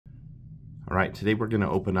All right, today we're going to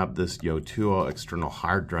open up this Yotuo external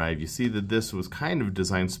hard drive. You see that this was kind of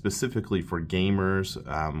designed specifically for gamers,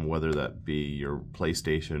 whether that be your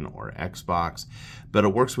PlayStation or Xbox, but it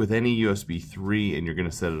works with any USB 3 and you're going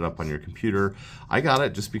to set it up on your computer. I got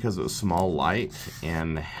it just because it was small, light,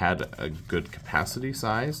 and had a good capacity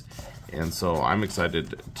size. And so I'm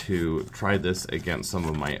excited to try this against some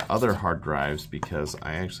of my other hard drives because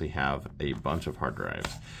I actually have a bunch of hard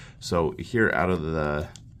drives. So here out of the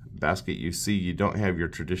basket you see, you don't have your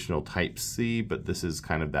traditional type C, but this is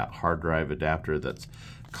kind of that hard drive adapter that's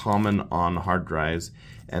common on hard drives.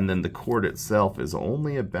 And then the cord itself is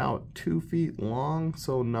only about 2 feet long,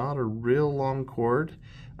 so not a real long cord.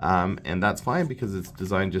 And that's fine because it's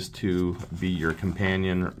designed just to be your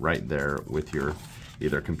companion right there with your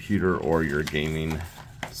either computer or your gaming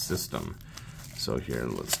system. So here,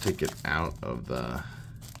 let's take it out of the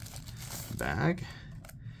bag.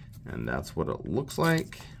 And that's what it looks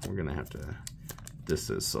like. We're gonna have to,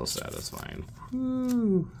 this is so satisfying.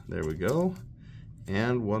 Woo, there we go.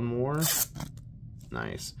 And one more,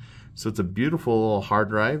 nice. So it's a beautiful little hard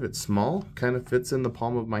drive. It's small, kind of fits in the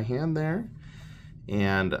palm of my hand there.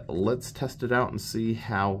 And let's test it out and see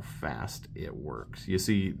how fast it works. You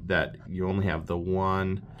see that you only have the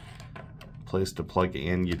one place to plug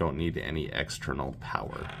in. You don't need any external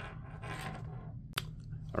power.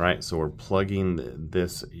 All right, so we're plugging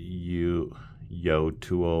this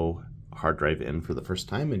Yotuo hard drive in for the first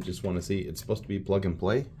time and just want to see, it's supposed to be plug and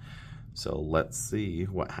play. So let's see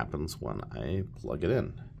what happens when I plug it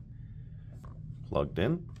in. Plugged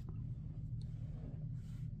in.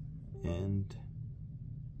 And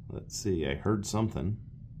let's see, I heard something.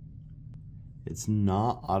 It's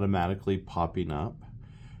not automatically popping up.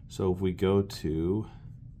 So if we go to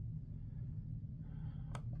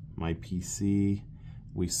my PC,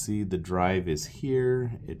 we see the drive is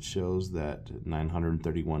here. It shows that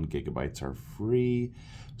 931 gigabytes are free.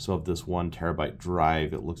 So of this 1 terabyte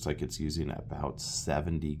drive, it looks like it's using about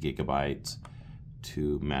 70 gigabytes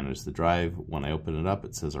to manage the drive. When I open it up,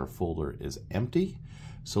 it says our folder is empty.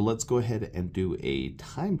 So let's go ahead and do a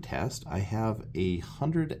time test. I have a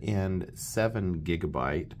 107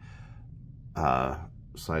 gigabyte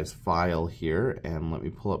size file here, and let me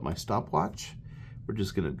pull up my stopwatch. We're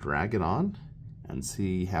just gonna drag it on and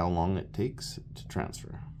see how long it takes to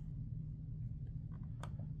transfer.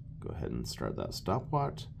 Go ahead and start that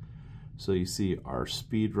stopwatch. So you see our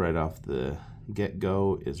speed right off the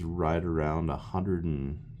get-go is right around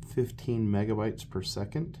 115 megabytes per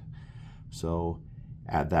second. So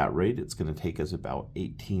at that rate, it's going to take us about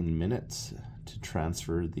 18 minutes to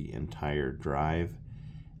transfer the entire drive,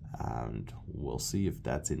 and we'll see if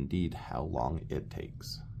that's indeed how long it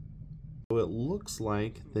takes. So it looks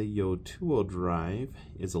like the Yotuo drive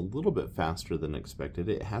is a little bit faster than expected.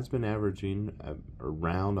 It has been averaging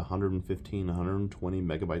around 115, 120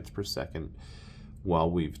 megabytes per second while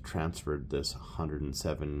we've transferred this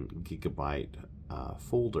 107 gigabyte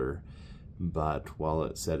folder. But while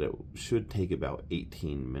it said it should take about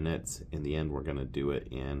 18 minutes, in the end we're going to do it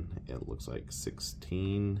in, it looks like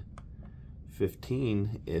 16,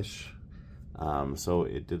 15-ish. So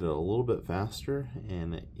it did it a little bit faster,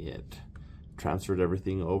 and it transferred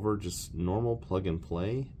everything over just normal plug and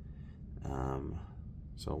play.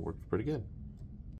 So it worked pretty good.